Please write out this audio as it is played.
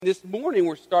This morning,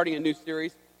 we're starting a new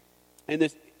series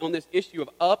on this issue of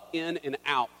up, in, and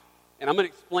out. And I'm going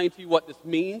to explain to you what this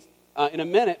means in a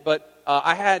minute, but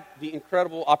I had the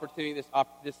incredible opportunity this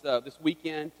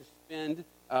weekend to spend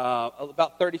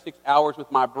about 36 hours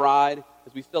with my bride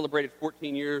as we celebrated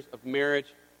 14 years of marriage.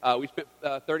 We spent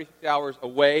 36 hours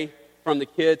away from the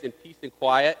kids in peace and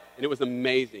quiet, and it was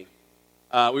amazing.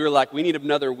 We were like, we need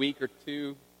another week or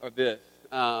two of this.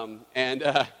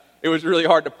 It was really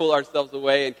hard to pull ourselves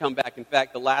away and come back. In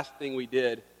fact, the last thing we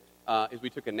did is we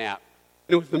took a nap.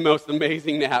 It was the most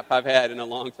amazing nap I've had in a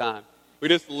long time. We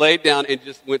just laid down and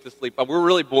just went to sleep. We're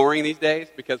really boring these days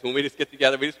because when we just get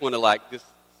together, we just want to just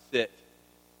sit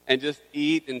and just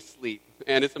eat and sleep.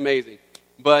 And it's amazing.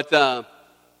 But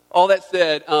all that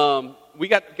said, we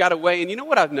got away. And you know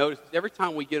what I've noticed is every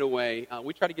time we get away,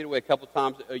 we try to get away a couple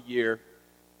times a year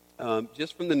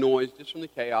just from the noise, just from the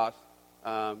chaos.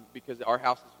 Because our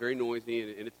house is very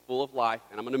noisy and it's full of life,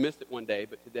 and I'm going to miss it one day,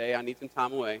 but today I need some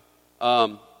time away,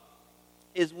 we're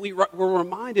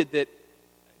reminded that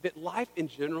life in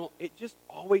general, it just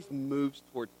always moves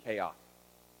towards chaos.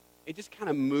 It just kind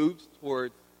of moves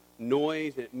towards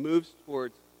noise, and it moves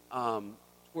towards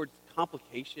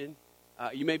complication.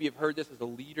 You maybe have heard this as a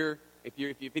leader. If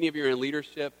any of you are in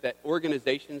leadership, that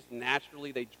organizations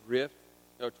naturally, they drift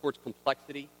towards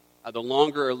complexity. The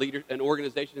longer an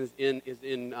organization is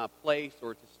in place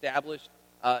or it's established,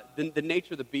 the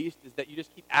nature of the beast is that you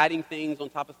just keep adding things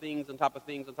on top of things on top of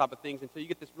things on top of things until you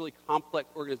get this really complex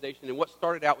organization. And what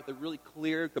started out with a really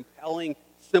clear, compelling,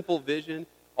 simple vision,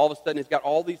 all of a sudden it's got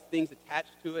all these things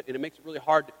attached to it, and it makes it really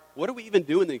hard. What are we even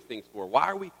doing these things for? Why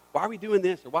are we doing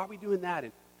this or why are we doing that?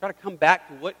 And try to come back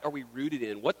to what are we rooted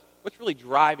in? What's really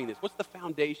driving this? What's the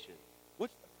foundation?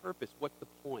 What's the purpose? What's the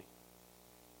point?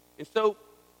 And so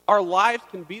our lives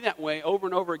can be that way over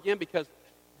and over again because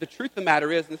the truth of the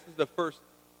matter is, and this is the first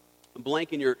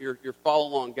blank in your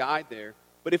follow-along guide there,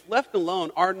 but if left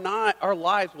alone, our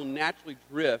lives will naturally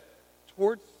drift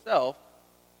towards self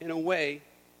and away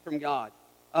from God.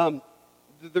 The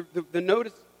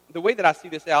way that I see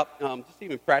this out, just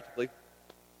even practically,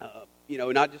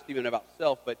 not just even about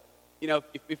self, but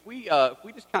if we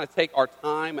just kind of take our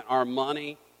time and our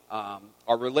money,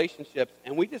 our relationships,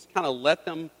 and we just kind of let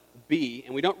them be,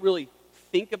 and we don't really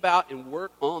think about and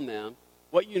work on them,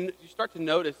 what you start to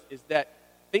notice is that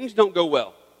things don't go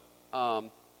well.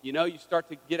 You start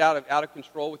to get out of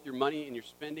control with your money and your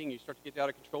spending. You start to get out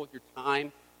of control with your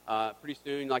time. Pretty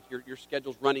soon, like your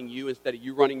schedule's running you instead of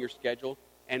you running your schedule.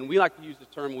 And we like to use the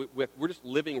term, we're just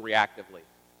living reactively.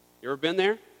 You ever been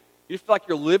there? You just feel like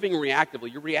you're living reactively.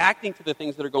 You're reacting to the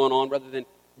things that are going on rather than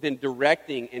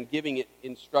directing and giving it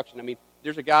instruction. I mean,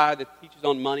 there's a guy that teaches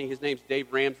on money. His name's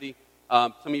Dave Ramsey.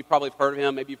 Some of you probably have heard of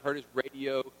him. Maybe you've heard his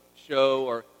radio show,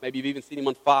 or maybe you've even seen him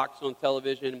on Fox on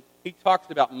television. He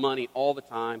talks about money all the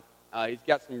time. He's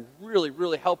got some really,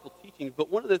 really helpful teachings.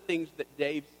 But one of the things that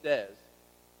Dave says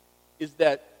is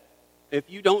that if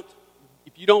you don't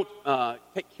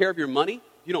take care of your money,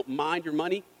 if you don't mind your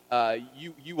money,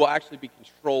 you will actually be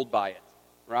controlled by it,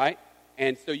 right?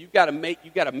 And so you've got to make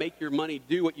your money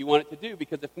do what you want it to do,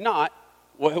 because if not,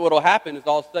 what will happen is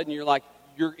all of a sudden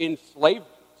you're enslaved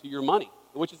to your money,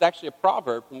 which is actually a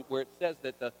proverb where it says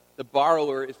that the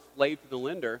borrower is slave to the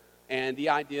lender, and the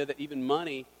idea that even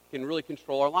money can really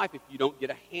control our life if you don't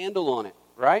get a handle on it,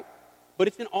 right? But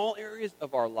it's in all areas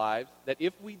of our lives that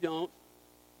if we don't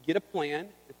get a plan,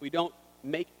 if we don't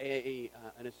make an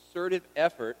assertive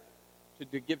effort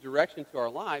to give direction to our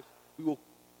lives, we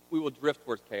will drift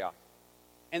towards chaos.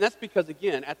 And that's because,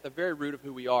 again, at the very root of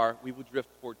who we are, we will drift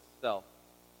towards self.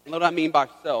 And what do I mean by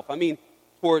self? I mean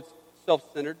towards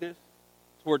self-centeredness,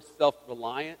 towards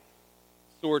self-reliance,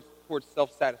 towards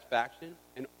self-satisfaction,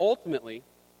 and ultimately,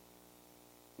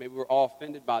 maybe we're all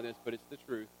offended by this, but it's the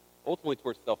truth, ultimately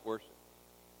towards self-worship.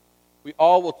 We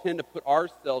all will tend to put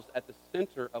ourselves at the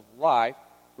center of life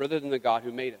rather than the God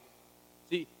who made us.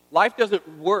 See, life doesn't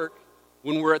work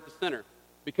when we're at the center,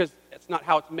 because that's not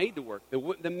how it's made to work. The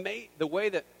way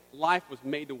that life was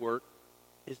made to work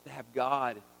is to have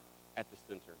God at the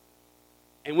center.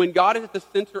 And when God is at the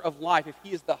center of life, if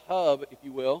he is the hub, if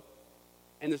you will,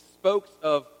 and the spokes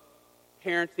of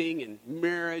parenting and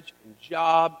marriage and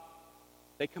job,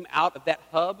 they come out of that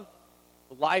hub,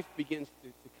 life begins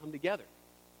to come together.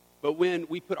 But when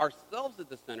we put ourselves at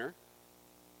the center,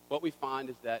 what we find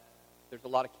is that there's a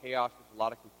lot of chaos, there's a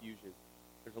lot of confusion,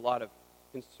 there's a lot of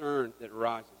concern that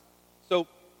arises. So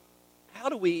how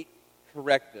do we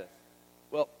correct this?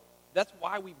 Well, that's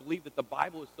why we believe that the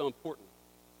Bible is so important.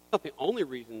 It's not the only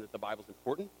reason that the Bible is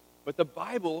important, but the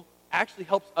Bible actually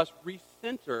helps us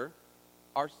recenter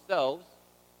ourselves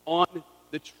on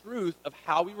the truth of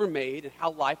how we were made and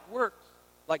how life works.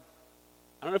 Like,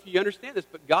 I don't know if you understand this,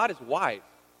 but God is wise.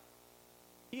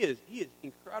 He is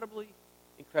incredibly,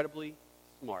 incredibly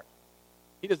smart.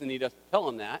 He doesn't need us to tell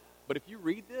him that. But if you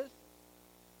read this,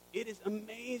 it is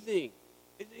amazing.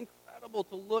 It's incredible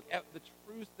to look at the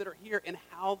truths that are here and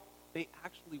how they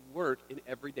actually work in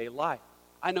everyday life.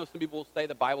 I know some people will say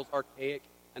the Bible's archaic.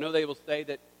 I know they will say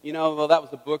that, well, that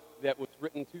was a book that was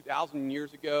written 2,000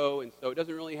 years ago, and so it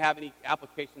doesn't really have any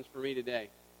applications for me today.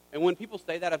 And when people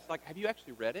say that, I'm like, have you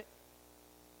actually read it?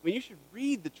 I mean, you should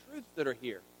read the truths that are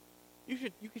here. You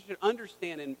should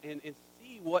understand and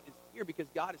see what is here, because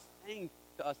God is saying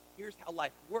to us, here's how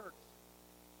life works.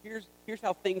 Here's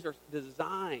how things are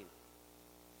designed,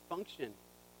 function,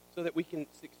 so that we can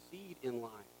succeed in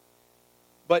life.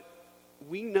 But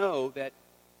we know that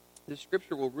the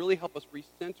Scripture will really help us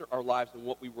recenter our lives on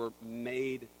what we were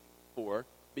made for,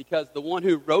 because the one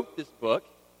who wrote this book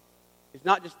is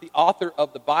not just the author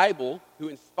of the Bible who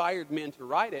inspired men to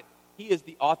write it. He is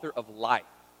the author of life.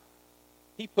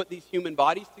 He put these human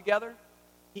bodies together.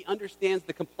 He understands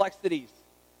the complexities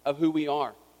of who we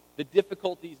are, the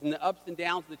difficulties and the ups and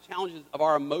downs and the challenges of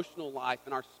our emotional life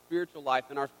and our spiritual life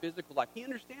and our physical life. He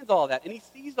understands all that, and he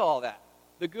sees all that.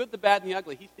 The good, the bad, and the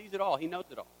ugly. He sees it all. He knows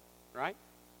it all, right?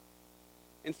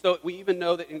 And so we even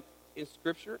know that in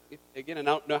Scripture, again, and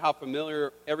I don't know how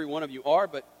familiar every one of you are,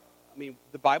 but, I mean,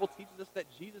 the Bible teaches us that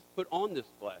Jesus put on this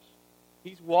flesh.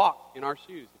 He's walked in our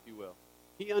shoes, if you will.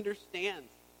 He understands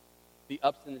the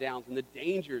ups and downs and the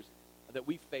dangers that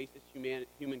we face as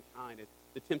humankind,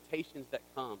 the temptations that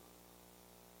come.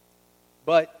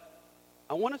 But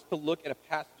I want us to look at a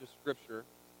passage of Scripture.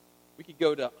 We could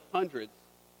go to hundreds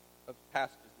of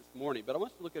passages this morning, but I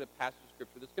want us to look at a passage of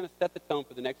Scripture that's going to set the tone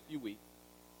for the next few weeks.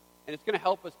 And it's going to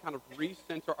help us kind of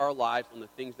recenter our lives on the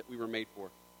things that we were made for.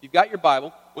 If you've got your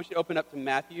Bible, I want you to open up to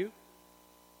Matthew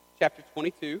chapter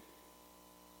 22.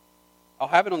 I'll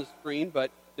have it on the screen, but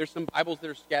there's some Bibles that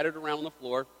are scattered around on the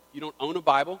floor. If you don't own a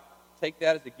Bible, take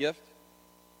that as a gift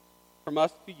from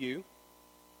us to you.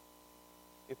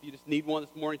 If you just need one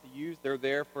this morning to use, they're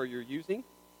there for your using.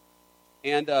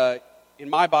 And in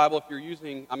my Bible, if you're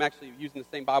using, I'm actually using the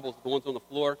same Bible as the ones on the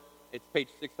floor. It's page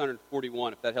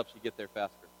 641, if that helps you get there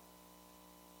faster.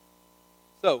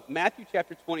 So, Matthew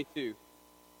chapter 22.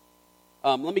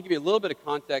 Let me give you a little bit of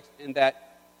context in that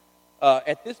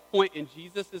at this point in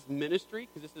Jesus' ministry,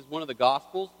 because this is one of the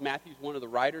Gospels, Matthew's one of the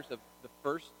writers of the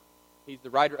first, he's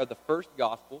the writer of the first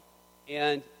Gospel.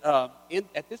 And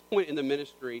at this point in the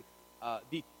ministry,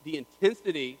 the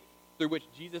intensity through which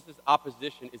Jesus'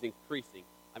 opposition is increasing.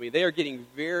 I mean, they are getting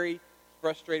very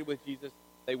frustrated with Jesus.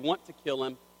 They want to kill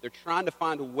him. They're trying to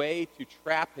find a way to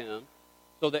trap him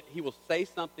so that he will say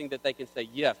something that they can say,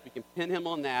 yes, we can pin him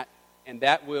on that, and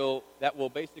that will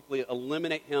basically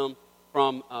eliminate him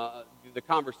from the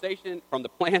conversation, from the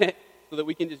planet, so that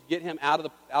we can just get him out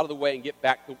of the way and get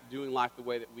back to doing life the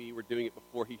way that we were doing it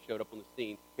before he showed up on the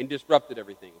scene and disrupted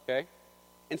everything, okay?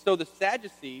 And so the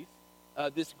Sadducees,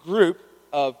 this group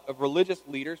of religious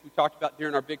leaders we talked about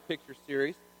during our Big Picture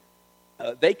series,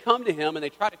 they come to him and they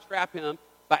try to trap him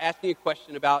by asking a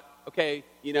question about, okay,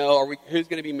 who's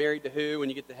going to be married to who when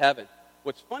you get to heaven?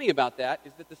 What's funny about that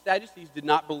is that the Sadducees did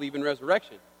not believe in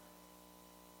resurrection.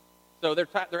 So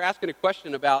they're asking a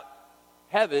question about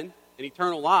heaven and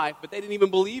eternal life, but they didn't even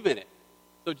believe in it.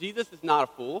 So Jesus is not a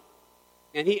fool,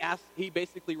 and he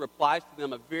basically replies to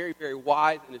them a very, very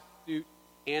wise and astute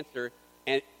answer,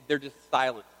 and they're just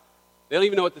silent. They don't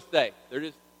even know what to say. They're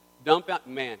just dumbfounded.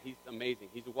 Man, he's amazing.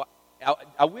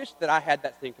 I wish that I had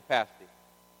that same capacity,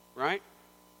 right?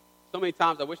 So many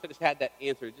times I wish I just had that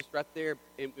answer just right there,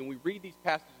 and we read these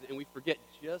passages and we forget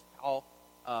just how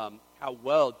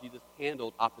well Jesus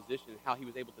handled opposition and how he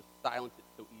was able to silence it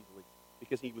so easily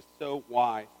because he was so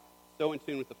wise, so in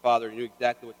tune with the Father, and knew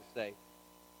exactly what to say.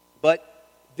 But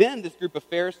then this group of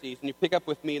Pharisees, and you pick up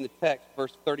with me in the text,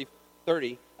 verse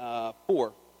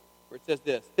 34, where it says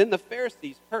this, "Then the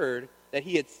Pharisees heard that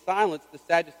he had silenced the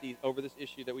Sadducees over this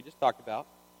issue that we just talked about,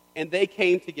 and they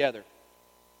came together.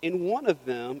 And one of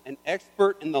them, an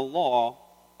expert in the law,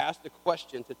 asked a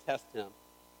question to test him.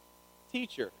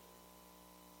 'Teacher,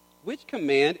 which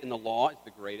command in the law is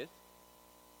the greatest?'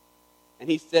 And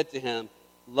he said to him,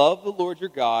 'Love the Lord your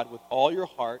God with all your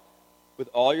heart, with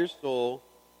all your soul,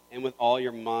 and with all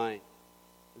your mind.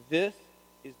 This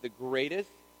is the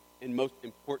greatest and most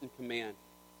important command.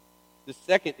 The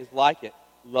second is like it.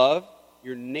 Love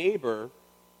your neighbor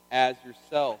as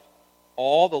yourself.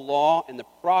 All the law and the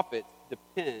prophets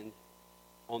depend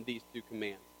on these two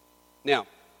commands.'" Now,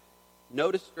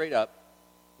 notice straight up,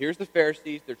 here's the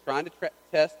Pharisees. They're trying to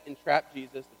test and trap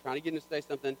Jesus. They're trying to get him to say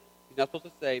something. He's not supposed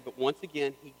to say, but once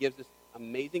again, he gives this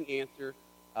amazing answer.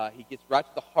 He gets right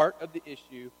to the heart of the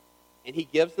issue, and he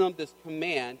gives them this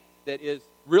command that is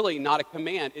really not a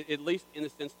command, at least in the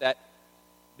sense that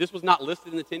this was not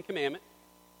listed in the Ten Commandments.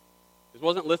 This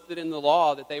wasn't listed in the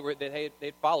law that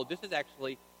they'd followed. This is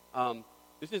actually,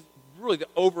 this is really the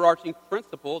overarching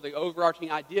principle, the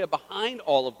overarching idea behind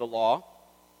all of the law.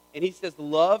 And he says,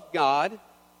 love God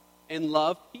and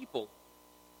love people.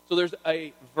 So there's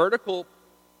a vertical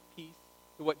piece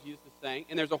to what Jesus is saying,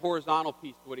 and there's a horizontal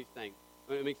piece to what he's saying.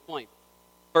 Let me explain.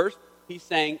 First, he's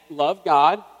saying, love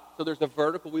God. So there's a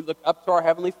vertical. We look up to our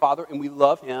Heavenly Father, and we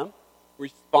love Him,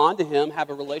 respond to Him, have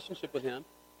a relationship with Him,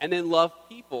 and then love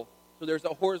people. So there's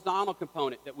a horizontal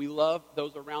component that we love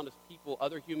those around us, people,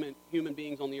 other human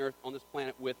beings on the earth, on this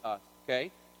planet with us,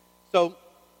 okay? So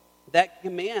that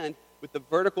command with the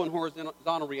vertical and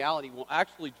horizontal reality will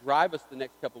actually drive us the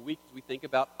next couple of weeks as we think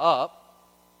about up,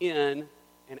 in,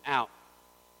 and out.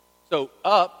 So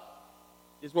up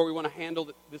is where we want to handle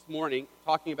this morning,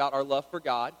 talking about our love for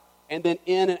God. And then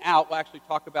in and out, we'll actually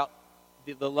talk about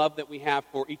the love that we have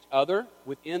for each other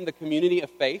within the community of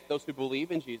faith, those who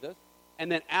believe in Jesus.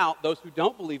 And then out, those who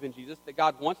don't believe in Jesus, that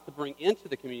God wants to bring into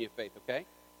the community of faith, okay?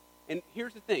 And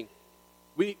here's the thing.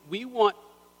 We want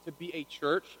to be a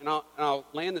church, and I'll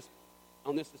land this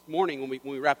on this morning when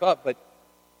we wrap up, but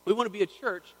we want to be a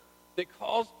church that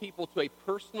calls people to a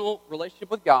personal relationship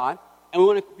with God, and we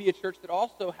want to be a church that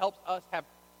also helps us have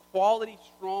quality,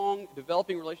 strong,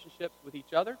 developing relationships with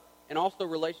each other, and also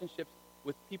relationships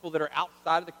with people that are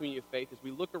outside of the community of faith as we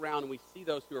look around and we see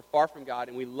those who are far from God,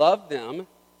 and we love them,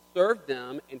 serve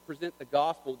them, and present the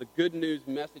gospel, the good news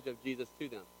message of Jesus to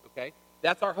them, okay?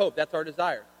 That's our hope. That's our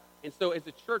desire. And so as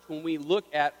a church, when we look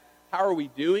at how are we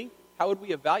doing, how would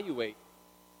we evaluate,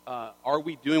 are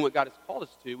we doing what God has called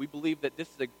us to, we believe that this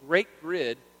is a great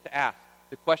grid to ask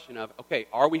the question of, okay,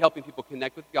 are we helping people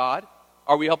connect with God?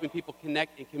 Are we helping people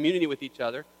connect in community with each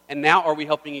other? And now are we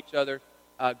helping each other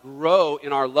grow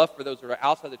in our love for those that are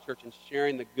outside the church and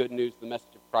sharing the good news, the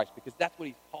message of Christ? Because that's what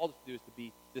He's called us to do, is to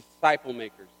be disciple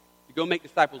makers. To go make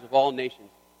disciples of all nations,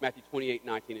 Matthew 28,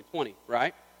 19, and 20,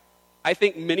 right? I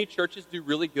think many churches do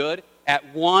really good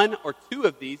at one or two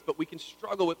of these, but we can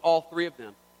struggle with all three of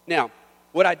them. Now,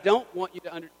 what I don't want you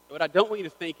to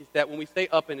think is that when we say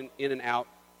up and in and out,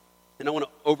 and I want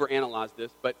to overanalyze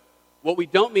this, but what we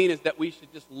don't mean is that we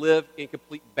should just live in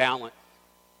complete balance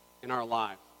in our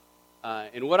lives.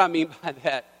 And what I mean by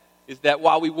that is that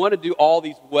while we want to do all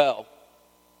these well,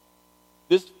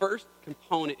 this first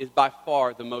component is by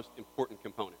far the most important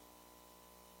component.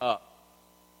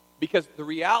 Because the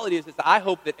reality is I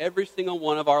hope that every single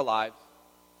one of our lives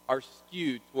are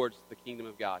skewed towards the kingdom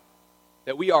of God.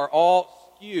 That we are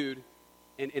all skewed,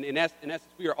 and in essence,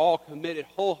 we are all committed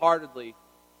wholeheartedly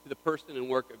to the person and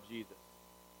work of Jesus.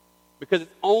 Because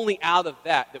it's only out of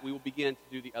that we will begin to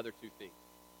do the other two things.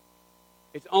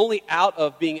 It's only out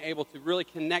of being able to really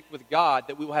connect with God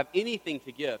that we will have anything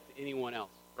to give to anyone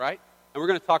else, right? And we're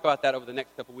going to talk about that over the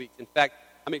next couple weeks. In fact,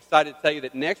 I'm excited to tell you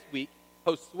that next week,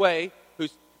 Josue,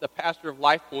 who's the pastor of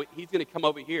Life Point, he's going to come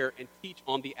over here and teach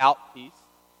on the out piece.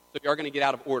 So you are going to get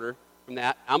out of order from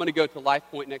that. I'm going to go to Life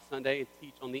Point next Sunday and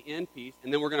teach on the in piece.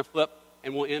 And then we're going to flip,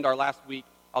 and we'll end our last week.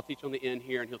 I'll teach on the in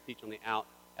here, and he'll teach on the out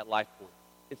at Life Point.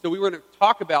 And so we were going to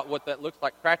talk about what that looks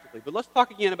like practically. But let's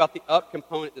talk again about the up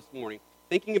component this morning,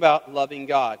 thinking about loving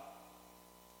God.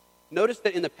 Notice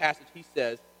that in the passage he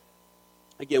says,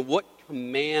 again, what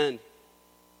command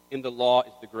in the law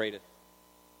is the greatest?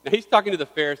 Now he's talking to the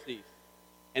Pharisees,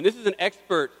 and this is an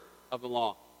expert of the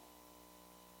law.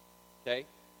 Okay?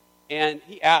 And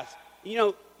he asks,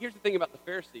 here's the thing about the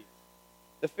Pharisees.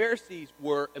 The Pharisees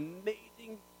were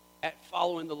amazing at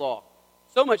following the law.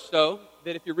 So much so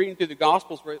that if you're reading through the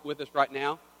Gospels with us right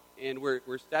now, and we're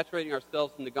saturating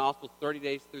ourselves in the Gospels 30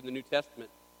 days through the New Testament,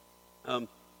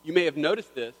 you may have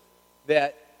noticed this,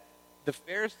 that the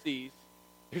Pharisees,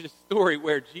 there's a story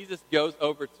where Jesus goes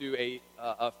over to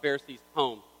a Pharisee's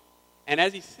home. And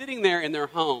as he's sitting there in their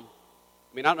home,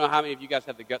 I don't know how many of you guys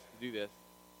have the guts to do this,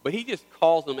 but he just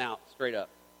calls them out straight up.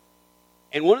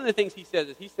 And one of the things he says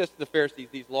is, he says to the Pharisees,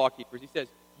 these law keepers, he says,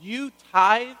 you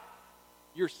tithe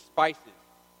your spices.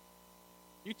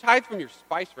 You tithe from your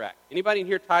spice rack. Anybody in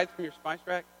here tithe from your spice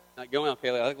rack? Like going,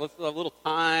 okay, let's have a little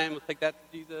thyme, let's take that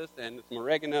to Jesus, and some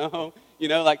oregano.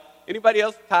 Anybody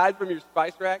else tithe from your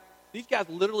spice rack? These guys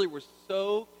literally were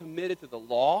so committed to the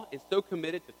law and so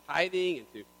committed to tithing and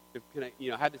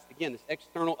to have this, again, this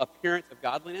external appearance of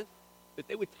godliness, that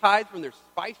they would tithe from their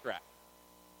spice rack.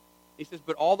 He says,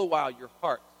 but all the while your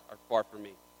hearts are far from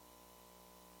me.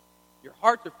 Your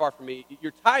hearts are far from me.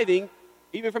 You're tithing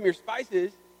even from your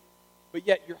spices, but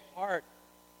yet your heart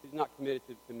who's not committed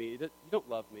to me, you don't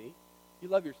love me. You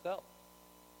love yourself.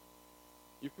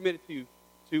 You're committed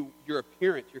to your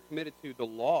appearance. You're committed to the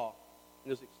law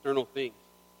and those external things.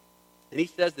 And he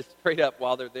says this straight up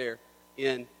while they're there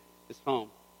in his home.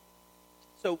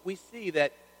 So we see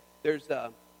that there's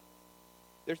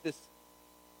this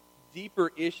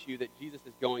deeper issue that Jesus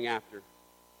is going after.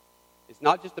 It's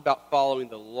not just about following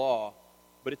the law,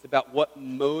 but it's about what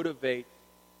motivates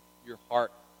your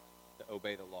heart to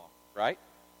obey the law, right?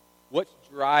 What's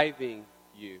driving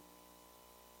you?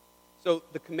 So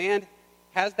the command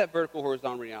has that vertical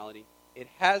horizontal reality. It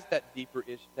has that deeper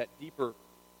issue, that deeper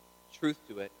truth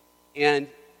to it. And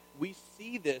we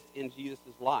see this in Jesus'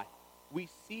 life. We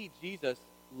see Jesus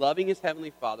loving his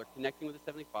heavenly Father, connecting with his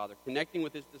heavenly Father, connecting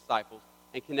with his disciples,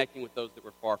 and connecting with those that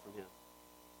were far from him.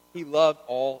 He loved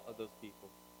all of those people.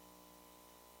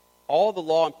 All the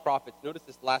law and prophets, notice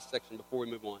this last section before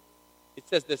we move on. It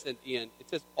says this at the end. It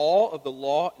says, all of the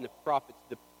law and the prophets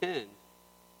depend,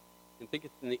 and I think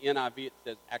it's in the NIV it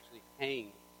says actually hang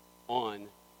on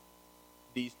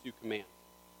these two commands.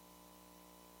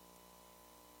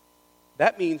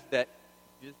 That means that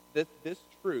this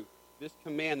truth, this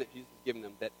command that Jesus has given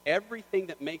them, that everything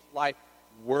that makes life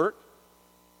work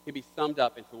can be summed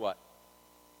up into what?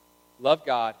 Love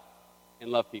God and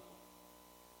love people.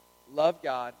 Love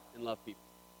God and love people.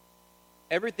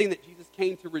 Everything that Jesus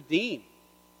came to redeem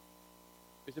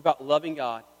is about loving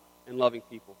God and loving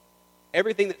people.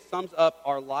 Everything that sums up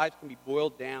our lives can be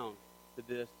boiled down to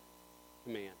this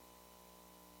command.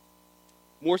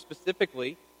 More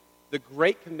specifically, the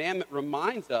Great Commandment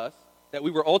reminds us that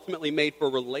we were ultimately made for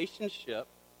a relationship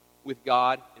with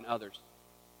God and others.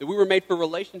 That we were made for a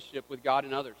relationship with God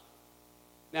and others.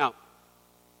 Now,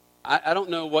 I don't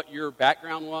know what your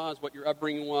background was, what your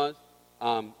upbringing was,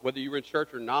 whether you were in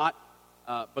church or not,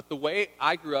 but the way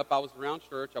I grew up, I was around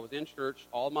church. I was in church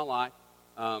all of my life.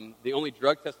 The only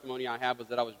drug testimony I have was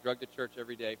that I was drugged to church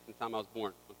every day from the time I was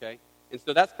born, okay? And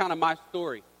so that's kind of my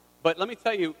story. But let me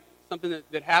tell you something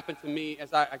that happened to me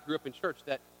as I grew up in church,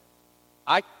 that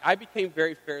I became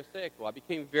very pharisaical. I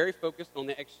became very focused on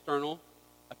the external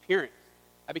appearance.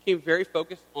 I became very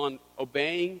focused on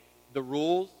obeying the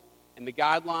rules and the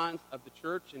guidelines of the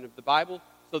church and of the Bible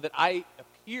so that I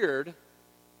appeared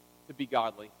to be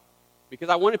godly because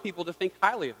I wanted people to think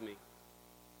highly of me.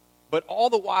 But all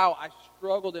the while, I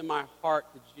struggled in my heart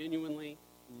to genuinely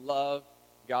love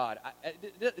God.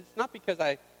 It's not because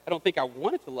I don't think I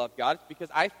wanted to love God. It's because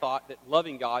I thought that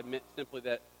loving God meant simply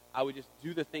that I would just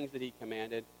do the things that he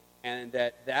commanded, and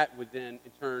that would then,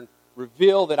 in turn,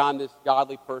 reveal that I'm this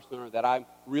godly person or that I'm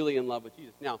really in love with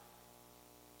Jesus. Now,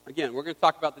 again, we're going to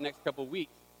talk about the next couple of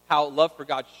weeks how love for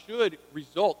God should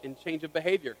result in change of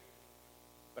behavior.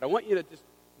 But I want you to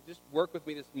just work with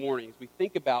me this morning as we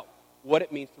think about what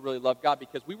it means to really love God,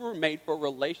 because we were made for a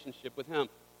relationship with him.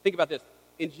 Think about this.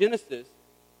 In Genesis,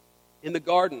 in the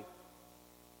garden,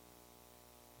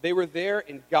 they were there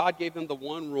and God gave them the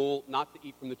one rule not to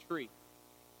eat from the tree,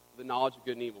 the knowledge of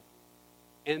good and evil.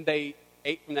 And they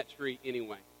ate from that tree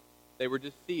anyway. They were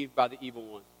deceived by the evil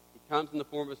one. He comes in the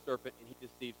form of a serpent and he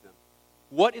deceives them.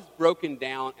 What is broken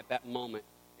down at that moment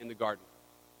in the garden?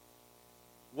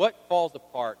 What falls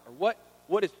apart, or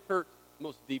what is hurt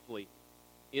most deeply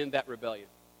in that rebellion?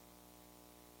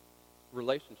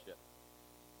 Relationship.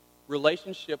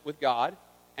 Relationship with God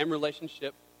and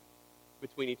relationship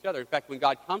between each other. In fact, when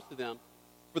God comes to them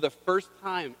for the first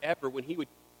time ever, when he would,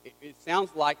 it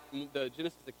sounds like the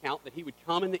Genesis account that he would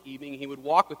come in the evening and he would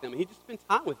walk with them, and he'd just spend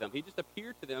time with them. He'd just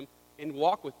appear to them and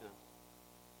walk with them.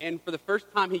 And for the first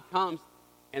time he comes,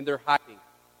 and they're hiding.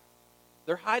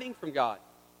 They're hiding from God.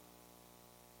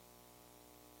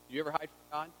 Do you ever hide from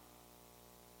God?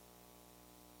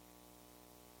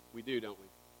 We do, don't we?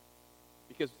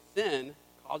 Because sin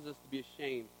causes us to be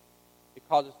ashamed. It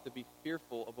causes us to be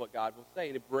fearful of what God will say.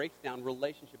 And it breaks down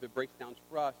relationship. It breaks down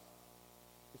trust.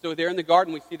 And so there in the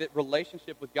garden, we see that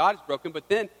relationship with God is broken. But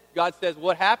then God says,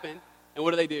 what happened? And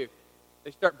what do?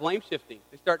 They start blame shifting.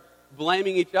 They start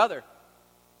blaming each other.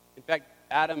 In fact,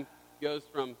 Adam goes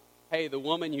from, hey, the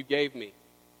woman you gave me,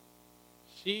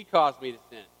 she caused me to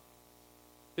sin.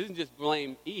 He doesn't just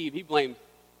blame Eve. He blames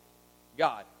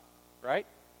God, right?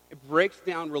 It breaks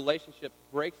down relationship,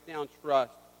 breaks down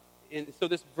trust. And so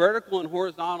this vertical and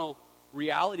horizontal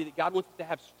reality that God wants us to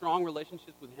have strong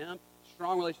relationships with him,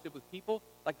 strong relationship with people,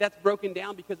 like that's broken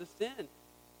down because of sin. And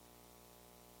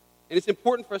it's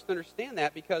important for us to understand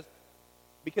that because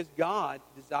God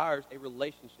desires a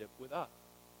relationship with us.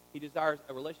 He desires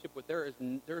a relationship with there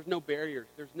is no barriers.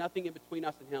 There's nothing in between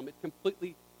us and him.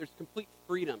 There's complete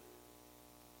freedom.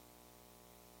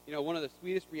 You know, one of the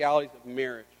sweetest realities of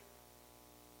marriage,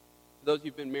 for those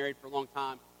who've been married for a long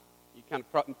time, you kind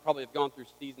of probably have gone through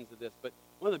seasons of this, but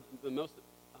one of the most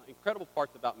incredible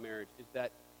parts about marriage is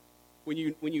that when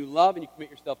you love and you commit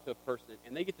yourself to a person,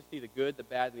 and they get to see the good, the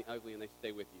bad, and the ugly, and they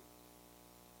stay with you.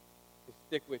 They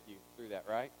stick with you through that,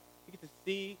 right? You get to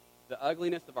see the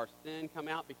ugliness of our sin come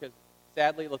out because,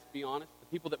 sadly, let's be honest, the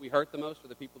people that we hurt the most are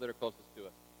the people that are closest to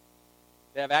us.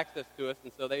 They have access to us,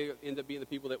 and so they end up being the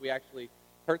people that we actually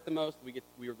hurt the most. We get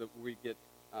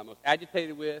most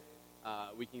agitated with.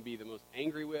 We can be the most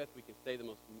angry with. We can say the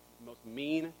most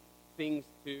mean things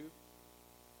to.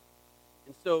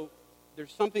 And so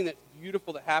there's something that's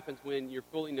beautiful that happens when you're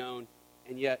fully known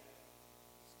and yet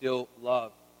still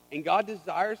loved. And God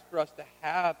desires for us to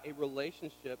have a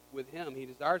relationship with Him. He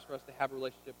desires for us to have a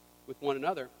relationship with one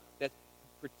another that's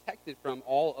protected from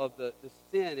all of the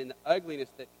sin and the ugliness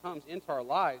that comes into our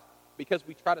lives because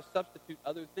we try to substitute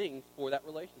other things for that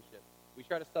relationship. We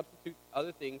try to substitute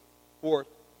other things for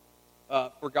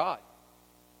God.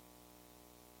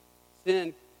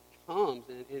 Sin comes,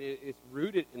 and it's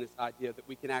rooted in this idea that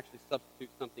we can actually substitute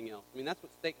something else. I mean, that's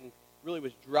what Satan really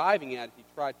was driving at as he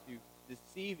tried to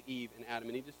deceive Eve and Adam,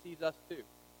 and he deceives us too.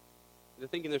 They're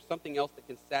thinking there's something else that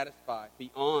can satisfy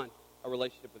beyond a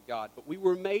relationship with God. But we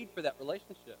were made for that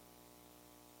relationship.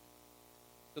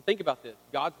 So think about this.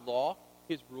 God's law,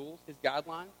 His rules, His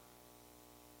guidelines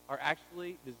are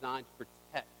actually designed to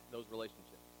protect those relationships.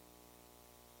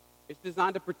 It's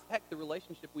designed to protect the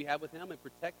relationship we have with Him and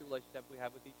protect the relationship we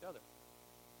have with each other.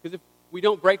 Because if we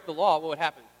don't break the law, what would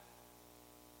happen?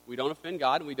 We don't offend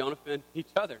God and we don't offend each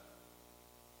other.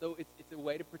 So it's a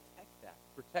way to protect that,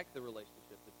 protect the relationship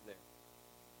that's there.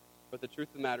 But the truth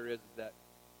of the matter is that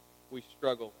we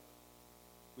struggle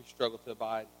to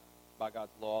abide by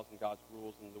God's laws and God's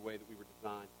rules and the way that we were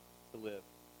designed to live.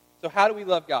 So how do we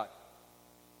love God?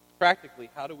 Practically,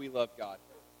 how do we love God?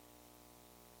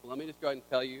 Well, let me just go ahead and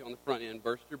tell you on the front end,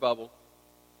 burst your bubble,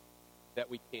 that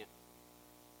we can't.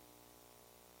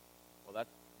 Well,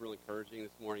 that's really encouraging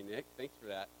this morning, Nick. Thanks for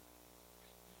that.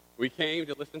 We came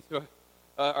to listen to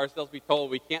ourselves be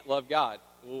told we can't love God.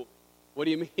 Well, what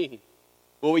do you mean?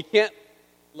 Well, we can't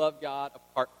love God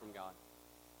apart from God.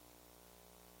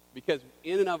 Because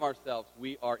in and of ourselves,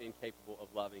 we are incapable of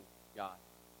loving God.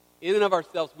 In and of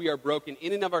ourselves, we are broken.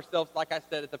 In and of ourselves, like I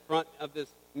said at the front of this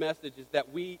message, is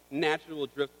that we naturally will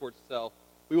drift towards self.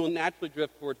 We will naturally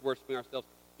drift towards worshiping ourselves.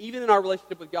 Even in our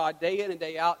relationship with God, day in and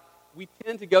day out, we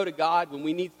tend to go to God when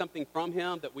we need something from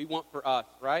Him that we want for us,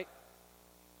 right?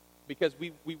 Because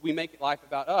we make life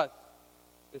about us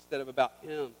instead of about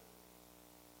Him.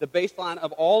 The baseline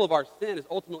of all of our sin is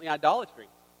ultimately idolatry.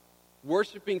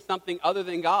 Worshiping something other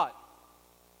than God.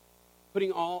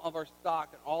 Putting all of our stock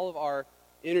and all of our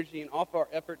energy and all of our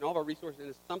effort and all of our resources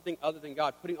into something other than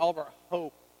God. Putting all of our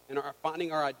hope and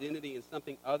finding our identity in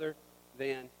something other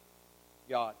than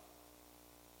God.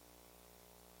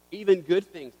 Even good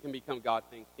things can become God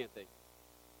things, can't they?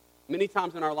 Many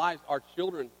times in our lives, our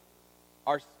children,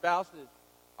 our spouses,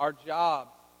 our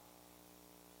jobs,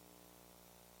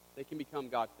 they can become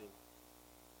God things.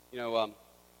 You know,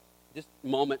 just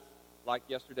moments like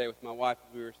yesterday with my wife,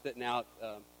 we were sitting out,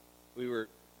 we were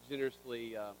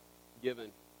generously given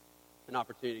an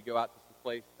opportunity to go out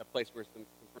to a place where some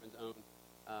friends own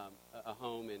a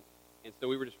home, and so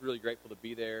we were just really grateful to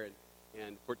be there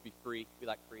and for it to be free. We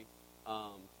like free,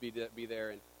 to be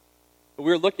there. But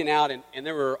we were looking out, and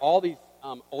there were all these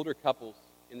older couples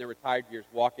in their retired years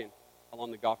walking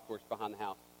along the golf course behind the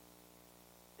house.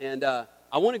 And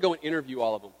I want to go and interview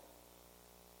all of them.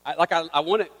 I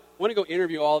want to go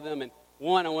interview all of them, and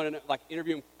one, I want to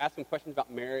interview them, ask them questions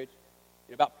about marriage,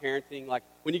 about parenting. Like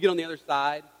when you get on the other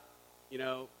side,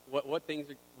 what things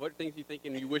you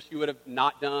thinking you wish you would have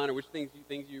not done, or which things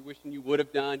you wishing you would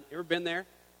have done. You ever been there?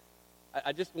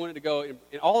 I just wanted to go,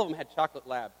 and all of them had chocolate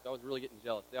labs. So I was really getting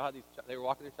jealous. They all had they were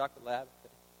walking their chocolate labs,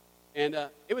 and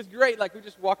it was great. Like we were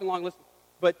just walking along, listening.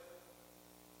 But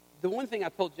the one thing I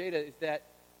told Jada is that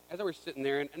as I was sitting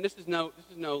there, and this is no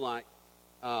like,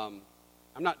 I'm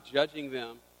not judging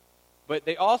them, but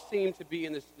they all seemed to be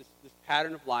in this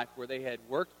pattern of life where they had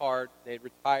worked hard, they had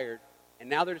retired, and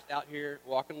now they're just out here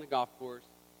walking on the golf course.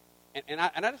 And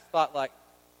I just thought like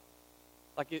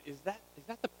is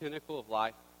that the pinnacle of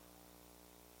life?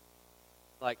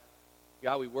 Like,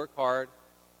 God, we work hard,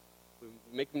 we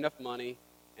make enough money,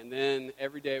 and then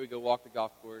every day we go walk the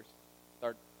golf course,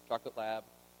 start chocolate lab,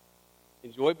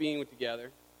 enjoy being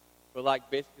together, but like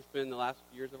basically spend the last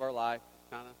years of our life just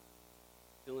kind of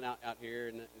chilling out here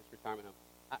in this retirement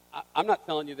home. I'm not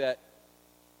telling you that,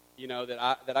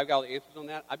 that I've got all the answers on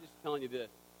that. I'm just telling you this.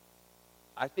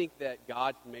 I think that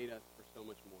God's made us for so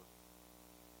much more.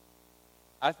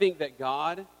 I think that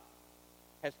God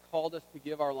has called us to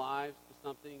give our lives to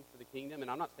something for the kingdom,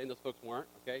 and I'm not saying those folks weren't,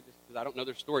 okay, just because I don't know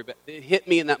their story, but it hit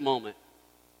me in that moment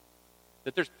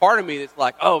that there's part of me that's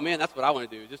like, oh man, that's what I want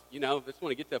to do. Just, just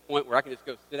want to get to a point where I can just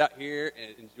go sit out here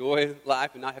and enjoy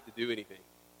life and not have to do anything.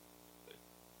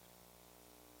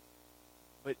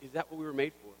 But is that what we were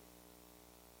made for?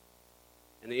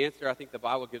 And the answer I think the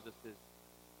Bible gives us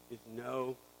is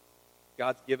no.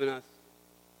 God's given us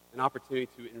an opportunity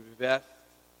to invest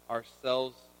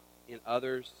ourselves in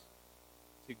others,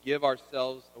 to give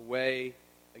ourselves away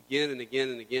again and again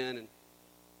and again. And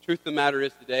the truth of the matter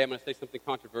is today, I'm going to say something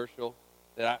controversial,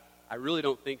 that I really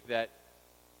don't think that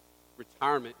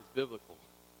retirement is biblical.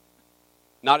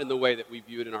 Not in the way that we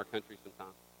view it in our country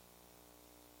sometimes.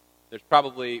 There's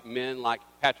probably men like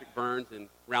Patrick Burns in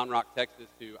Round Rock, Texas,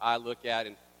 who I look at,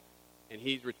 and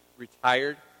he's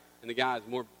retired, and the guy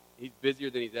he's busier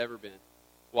than he's ever been.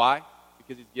 Why?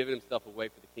 Because he's given himself away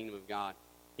for the kingdom of God.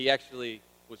 He actually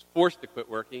was forced to quit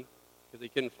working because he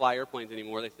couldn't fly airplanes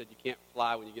anymore. They said you can't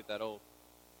fly when you get that old.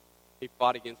 He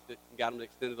fought against it and got him to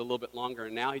extend it a little bit longer,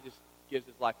 and now he just gives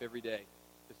his life every day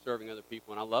to serving other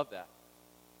people, and I love that.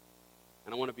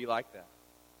 And I want to be like that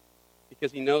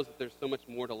because he knows that there's so much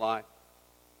more to life.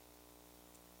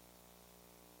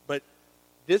 But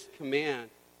this command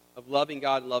of loving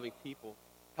God and loving people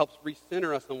helps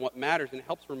recenter us on what matters, and it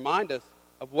helps remind us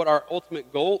of what our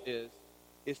ultimate goal is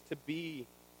to be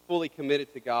fully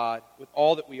committed to God with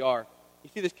all that we are. You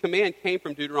see, this command came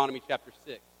from Deuteronomy chapter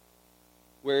 6,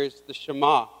 where it's the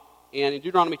Shema. And in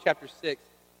Deuteronomy chapter 6,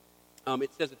 it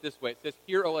says it this way. It says,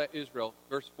 "Hear, O Israel,"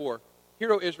 verse 4,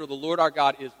 "Hear, O Israel, the Lord our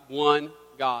God is one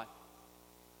God.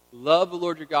 Love the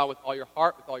Lord your God with all your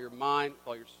heart, with all your mind, with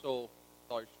all your soul,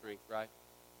 with all your strength," right?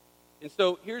 And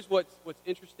so here's what's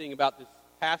interesting about this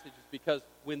passage is because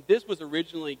when this was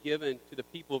originally given to the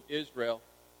people of Israel,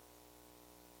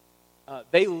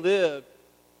 they lived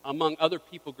among other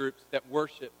people groups that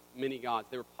worship many gods.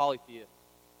 They were polytheists.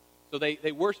 So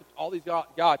they worshiped all these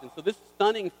gods. And so this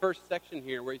stunning first section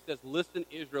here where he says, "Listen,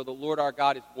 Israel, the Lord our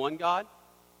God is one God,"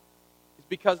 is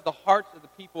because the hearts of the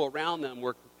people around them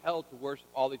were compelled to worship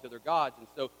all these other gods. And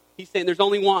so he's saying there's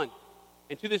only one.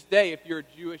 And to this day, if you're a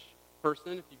Jewish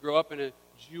person, if you grow up in a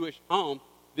Jewish home,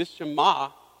 this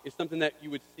Shema is something that you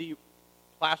would see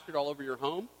plastered all over your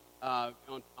home.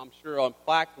 I'm sure on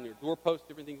plaques and your doorposts,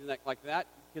 different things like that,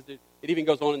 because it even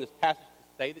goes on in this passage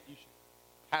to say that you should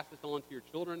pass this on to your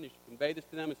children, you should convey this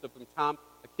to them, and so from the time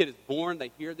a kid is born,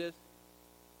 they hear this.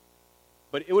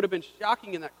 But it would have been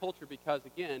shocking in that culture because,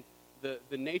 again,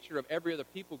 the nature of every other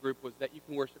people group was that you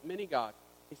can worship many gods.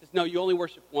 He says, no, you only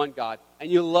worship one God, and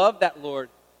you love that Lord,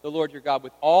 the Lord your God,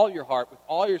 with all your heart, with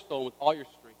all your soul, and with all your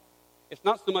strength. It's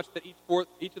not so much that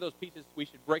each of those pieces we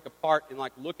should break apart and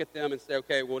look at them and say,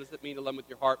 okay, well, what does it mean to love them with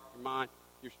your heart, your mind,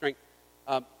 your strength?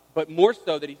 But more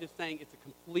so that he's just saying it's a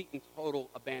complete and total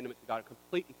abandonment to God, a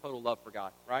complete and total love for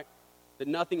God, right? That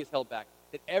nothing is held back,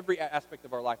 that every aspect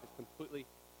of our life is completely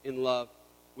in love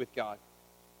with God.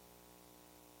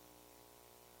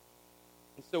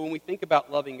 And so when we think about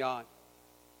loving God,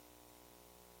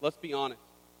 let's be honest.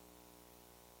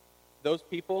 Those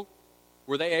people,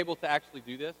 were they able to actually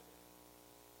do this?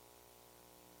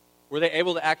 Were they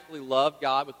able to actually love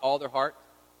God with all their hearts,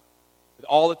 with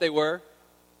all that they were?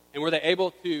 And were they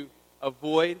able to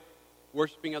avoid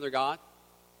worshiping other gods?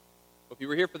 Well, if you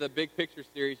were here for the Big Picture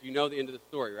series, you know the end of the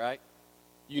story, right?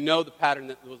 You know the pattern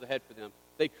that was ahead for them.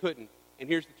 They couldn't. And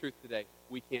here's the truth today.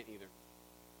 We can't either.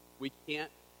 We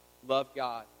can't love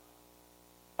God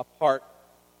apart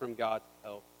from God's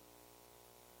help.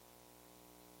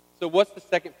 So what's the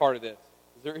second part of this?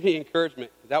 Is there any encouragement?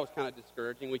 Because that was kind of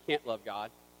discouraging. We can't love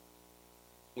God.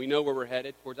 We know where we're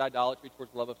headed, towards idolatry,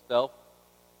 towards love of self.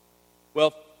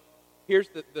 Well, here's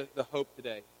the hope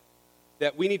today,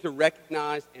 that we need to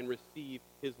recognize and receive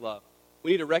his love.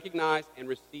 We need to recognize and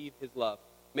receive his love.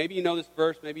 Maybe you know this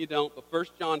verse, maybe you don't, but 1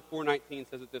 John 4:19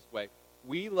 says it this way.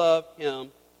 We love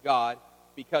him, God,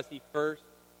 because he first,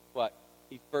 what?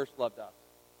 He first loved us.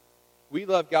 We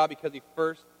love God because he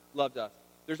first loved us.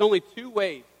 There's only two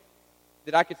ways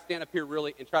that I could stand up here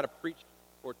really and try to preach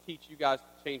or teach you guys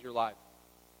to change your lives.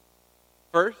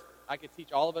 First, I could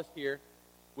teach all of us here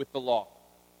with the law,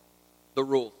 the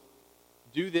rules.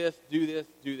 Do this, do this,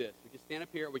 do this. We can stand up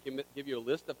here. We can give you a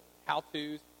list of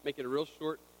how-tos, make it a real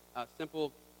short,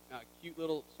 simple, cute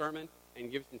little sermon, and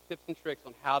give some tips and tricks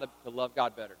on how to love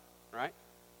God better, right?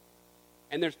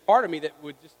 And there's part of me that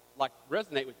would just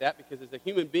resonate with that because as a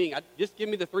human being, just give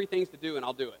me the 3 things to do and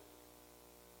I'll do it,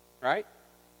 right?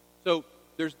 So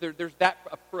there's that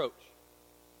approach.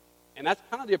 And that's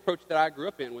kind of the approach that I grew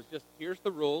up in, was just, here's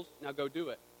the rules, now go do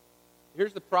it.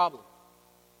 Here's the problem.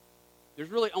 There's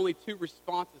really only 2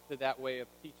 responses to that way of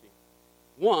teaching.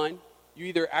 One, you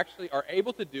either actually are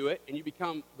able to do it and you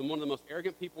become one of the most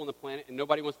arrogant people on the planet and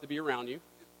nobody wants to be around you.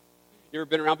 You ever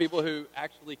been around people who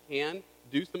actually can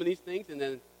do some of these things, and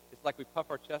then it's like we puff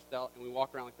our chest out and we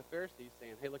walk around like the Pharisees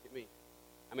saying, hey, look at me.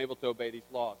 I'm able to obey these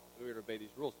laws. I'm able to obey these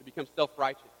rules. To become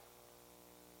self-righteous.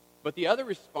 But the other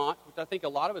response, which I think a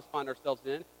lot of us find ourselves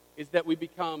in, is that we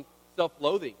become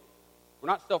self-loathing. We're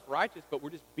not self-righteous, but we're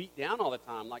just beat down all the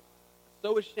time. Like,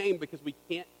 so ashamed because we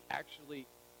can't actually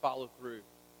follow through.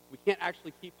 We can't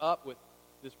actually keep up with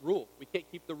this rule. We can't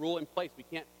keep the rule in place. We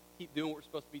can't keep doing what we're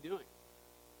supposed to be doing.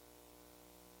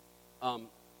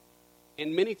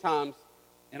 And many times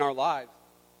in our lives,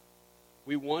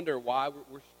 we wonder why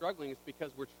we're struggling. It's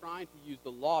because we're trying to use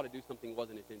the law to do something it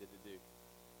wasn't intended to do.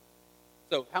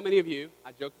 So how many of you,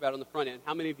 I joked about it on the front end,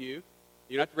 how many of you,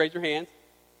 you don't have to raise your hands,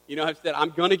 have said,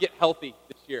 I'm going to get healthy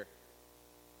this year.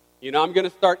 I'm going to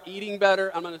start eating better.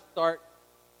 I'm going to start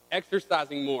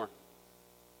exercising more.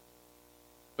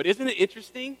 But isn't it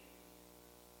interesting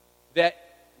that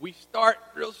we start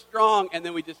real strong and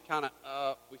then we just kind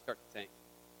of, we start to tank?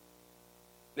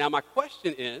 Now, my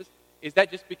question is that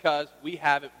just because we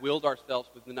haven't willed ourselves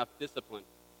with enough discipline?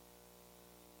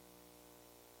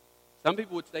 Some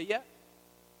people would say yes.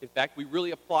 In fact, we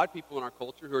really applaud people in our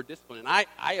culture who are disciplined. And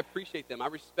I appreciate them. I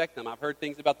respect them. I've heard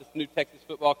things about this new Texas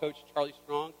football coach, Charlie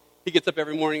Strong. He gets up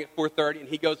every morning at 4:30 and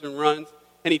he goes and runs.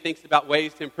 And he thinks about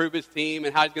ways to improve his team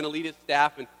and how he's going to lead his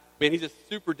staff. And, man, he's a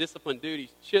super disciplined dude.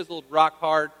 He's chiseled, rock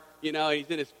hard. He's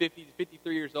in his 50s, he's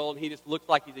 53 years old, and he just looks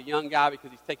like he's a young guy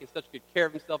because he's taking such good care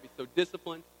of himself. He's so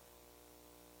disciplined.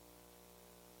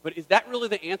 But is that really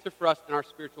the answer for us in our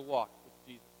spiritual walk with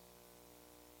Jesus?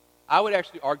 I would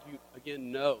actually argue,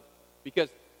 again, no. Because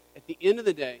at the end of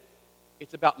the day,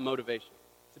 it's about motivation.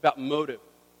 It's about motive.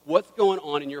 What's going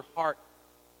on in your heart?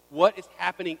 What is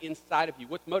happening inside of you?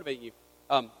 What's motivating you?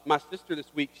 My sister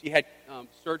this week, she had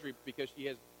surgery because she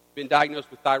has been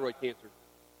diagnosed with thyroid cancer.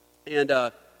 And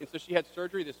so she had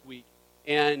surgery this week.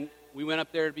 And we went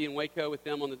up there to be in Waco with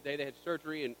them on the day they had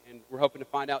surgery, and we're hoping to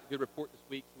find out a good report this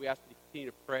week. So we asked them to continue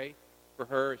to pray for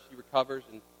her as she recovers,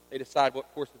 and they decide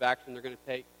what course of action they're going to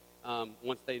take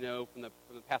once they know from the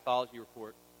pathology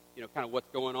report, kind of what's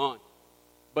going on.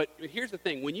 But here's the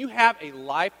thing. When you have a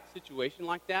life situation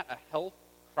like that, a health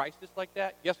crisis like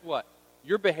that, guess what?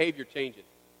 Your behavior changes.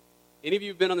 Any of you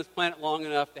have been on this planet long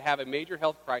enough to have a major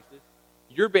health crisis,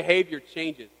 your behavior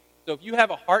changes. So if you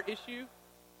have a heart issue,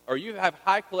 or you have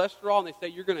high cholesterol and they say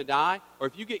you're going to die, or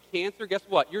if you get cancer, guess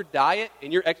what? Your diet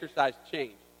and your exercise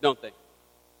change, don't they?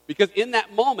 Because in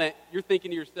that moment, you're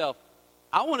thinking to yourself,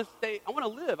 I want to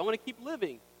live, I want to keep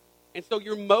living. And so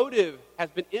your motive has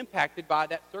been impacted by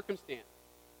that circumstance.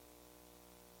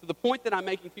 So the point that I'm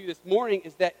making to you this morning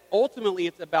is that ultimately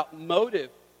it's about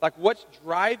motive, like what's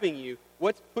driving you,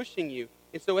 what's pushing you.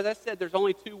 And so as I said, there's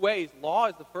only two ways. Law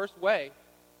is the first way.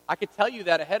 I could tell you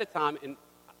that ahead of time, and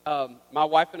my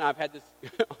wife and I have had this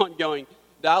ongoing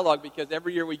dialogue because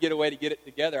every year we get away to get it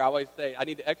together. I always say, I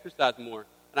need to exercise more.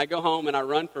 And I go home and I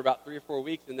run for about 3 or 4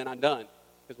 weeks, and then I'm done.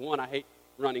 Because one, I hate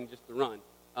running just to run.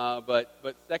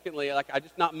 But secondly, I'm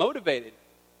just not motivated.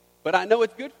 But I know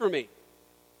it's good for me.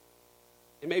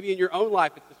 And maybe in your own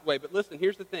life it's this way. But listen,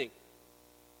 here's the thing.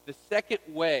 The second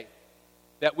way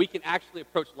that we can actually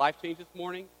approach life change this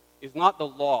morning is not the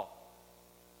law,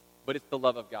 but it's the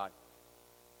love of God.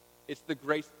 It's the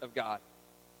grace of God.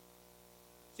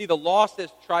 See, the law says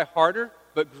try harder,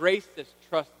 but grace says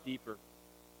trust deeper.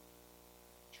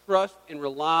 Trust and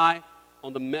rely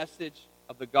on the message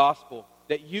of the gospel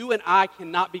that you and I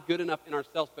cannot be good enough in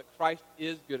ourselves, but Christ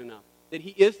is good enough, that he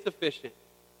is sufficient.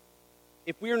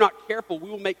 If we are not careful, we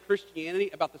will make Christianity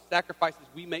about the sacrifices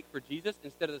we make for Jesus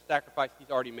instead of the sacrifice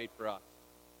he's already made for us.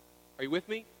 Are you with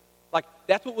me?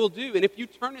 That's what we'll do. And if you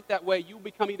turn it that way, you will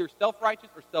become either self-righteous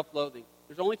or self-loathing.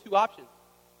 There's only two options.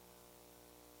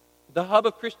 The hub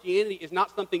of Christianity is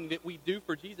not something that we do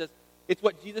for Jesus. It's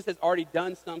what Jesus has already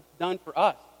done for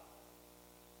us.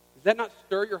 Does that not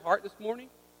stir your heart this morning?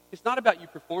 It's not about you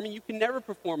performing. You can never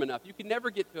perform enough. You can never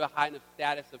get to a high enough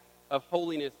status of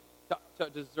holiness to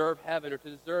deserve heaven or to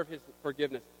deserve his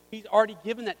forgiveness. He's already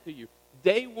given that to you.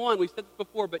 Day one, we've said this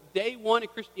before, but day one in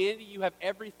Christianity, you have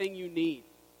everything you need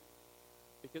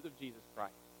because of Jesus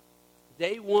Christ.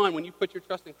 Day one, when you put your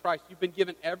trust in Christ, you've been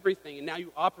given everything, and now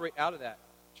you operate out of that.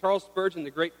 Charles Spurgeon,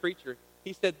 the great preacher,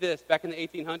 he said this back in the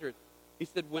 1800s. He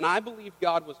said, when I believed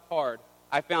God was hard,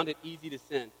 I found it easy to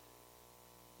sin.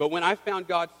 But when I found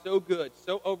God so good,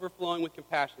 so overflowing with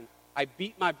compassion, I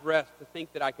beat my breast to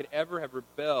think that I could ever have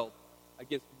rebelled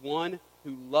against one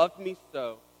who loved me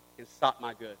so and sought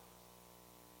my good.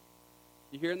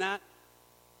 You hearing that?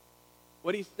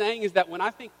 What he's saying is that when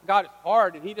I think God is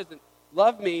hard and he doesn't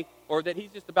love me or that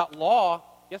he's just about law,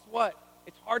 guess what?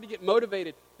 It's hard to get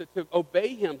motivated to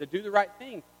obey him, to do the right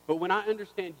thing. But when I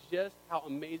understand just how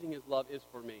amazing his love is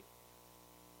for me,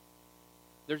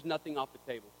 there's nothing off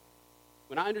the table.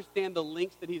 When I understand the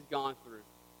lengths that he's gone through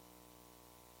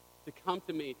to come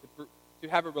to me, to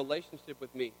have a relationship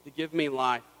with me, to give me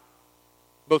life,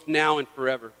 both now and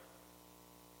forever,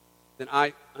 then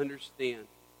I understand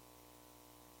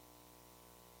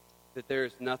that there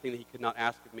is nothing that he could not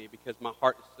ask of me because my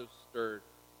heart is so stirred.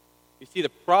 You see, the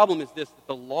problem is this, that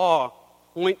the law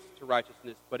points to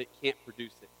righteousness, but it can't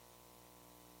produce it.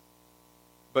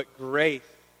 But grace,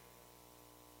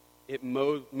 it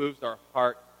moves our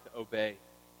heart to obey.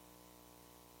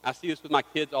 I see this with my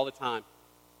kids all the time.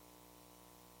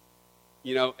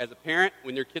 You know, as a parent,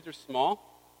 when your kids are small,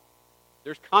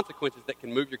 there's consequences that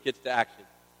can move your kids to action,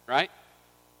 right?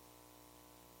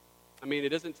 I mean, it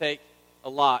doesn't take a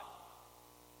lot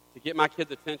to get my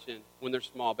kids' attention when they're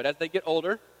small. But as they get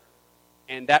older,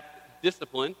 and that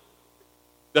discipline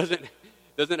doesn't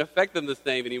affect them the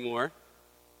same anymore,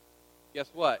 guess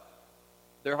what?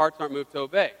 Their hearts aren't moved to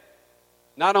obey.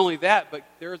 Not only that, but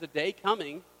there is a day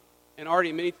coming, and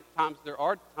already many times there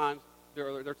are times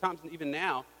even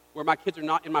now where my kids are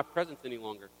not in my presence any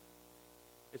longer.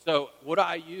 And so what do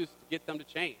I use to get them to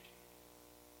change?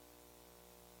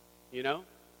 You know?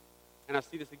 And I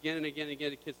see this again and again and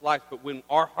again in kids' lives. But when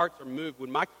our hearts are moved,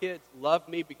 when my kids love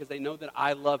me because they know that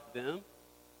I love them,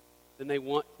 then they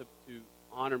want to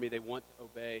honor me. They want to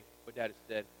obey what Dad has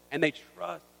said. And they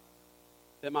trust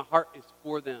that my heart is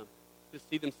for them, to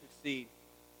see them succeed.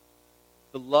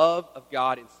 The love of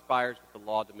God inspires what the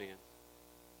law demands.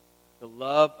 The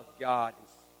love of God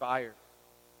inspires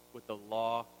what the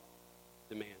law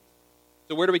demands.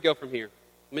 So where do we go from here?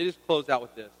 Let me just close out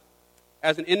with this.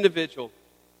 As an individual,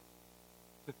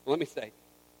 let me say,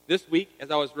 this week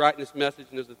as I was writing this message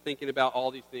and as I was thinking about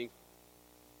all these things,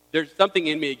 there's something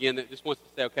in me again that just wants to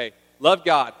say, okay, love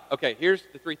God. Okay, here's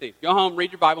the three things. Go home,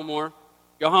 read your Bible more.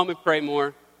 Go home and pray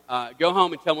more. Go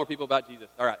home and tell more people about Jesus.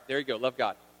 All right, there you go. Love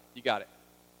God. You got it.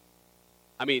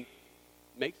 I mean,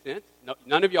 makes sense. No,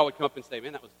 none of y'all would come up and say,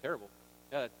 man, that was terrible.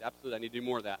 Yeah, absolutely, I need to do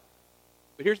more of that.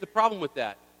 But here's the problem with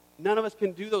that. None of us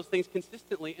can do those things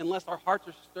consistently unless our hearts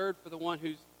are stirred for the one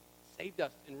who's saved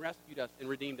us and rescued us and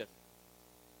redeemed us.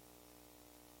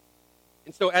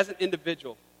 And so as an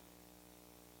individual,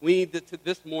 we need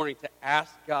this morning to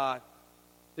ask God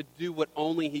to do what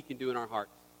only he can do in our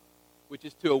hearts, which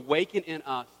is to awaken in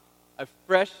us a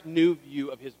fresh new view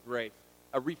of his grace,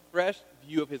 a refreshed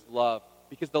view of his love.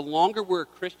 Because the longer we're a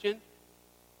Christian,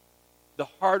 the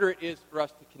harder it is for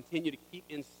us to continue to keep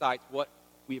in sight what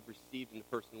we have received in the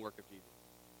person and work of Jesus.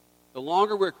 The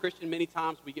longer we're a Christian, many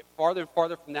times we get farther and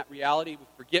farther from that reality. We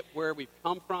forget where we've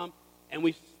come from, and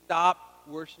we stop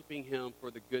worshiping him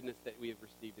for the goodness that we have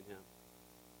received in him.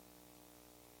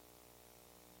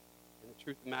 And the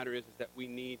truth of the matter is that we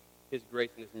need his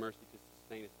grace and his mercy to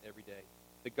sustain us every day.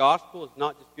 The gospel is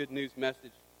not just good news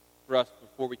message for us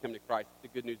before we come to Christ.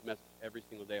 It's a good news message every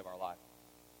single day of our life.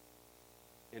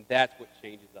 And that's what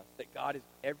changes us. That God is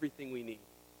everything we need.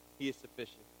 He is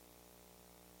sufficient.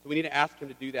 So we need to ask him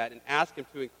to do that and ask him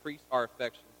to increase our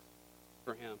affections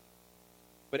for him.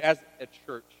 But as a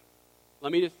church,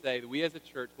 let me just say that we as a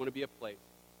church want to be a place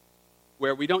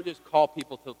where we don't just call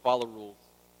people to follow rules.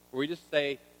 Where we just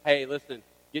say, hey, listen,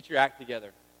 get your act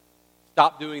together.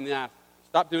 Stop doing that.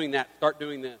 Stop doing that. Start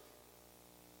doing this.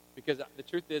 Because the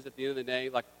truth is, at the end of the day,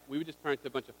 like, we would just turn into a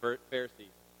bunch of Pharisees.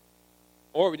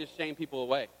 Or we just shame people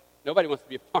away. Nobody wants to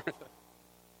be a part of it.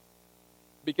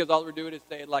 Because all we're doing is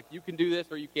saying, like, you can do this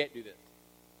or you can't do this.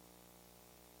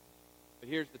 But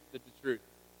here's the truth.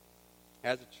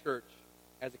 As a church,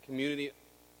 as a community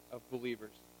of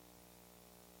believers,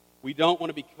 we don't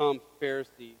want to become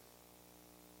Pharisees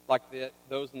like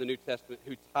those in the New Testament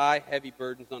who tie heavy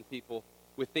burdens on people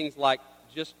with things like,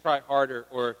 just try harder,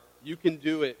 or you can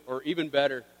do it, or even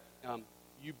better,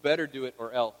 you better do it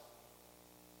or else.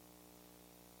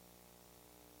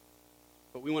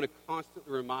 But we want to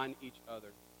constantly remind each other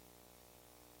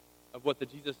of what the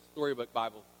Jesus Storybook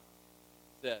Bible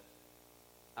says.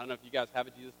 I don't know if you guys have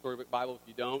a Jesus Storybook Bible. If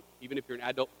you don't, even if you're an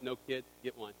adult with no kids,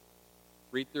 get one.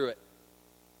 Read through it.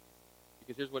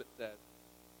 Because here's what it says.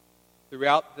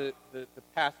 Throughout the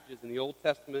passages in the Old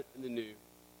Testament and the New,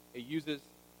 it uses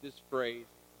this phrase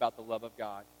about the love of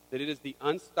God. That it is the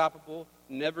unstoppable,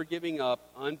 never giving up,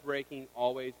 unbreaking,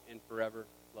 always and forever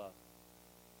love.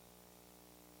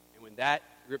 And when that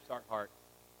grips our heart,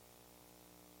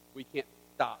 we can't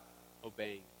stop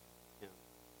obeying him.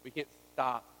 We can't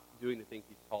stop doing the things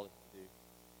he's called us to do.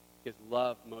 Because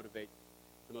love motivates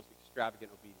the most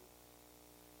extravagant obedience.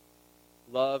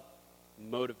 Love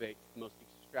motivates the most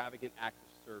extravagant act of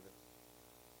service.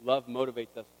 Love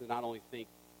motivates us to not only think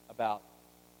about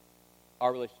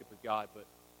our relationship with God, but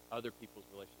other people's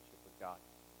relationship with God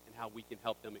and how we can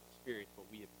help them experience what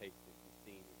we have tasted and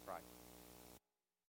seen in Christ.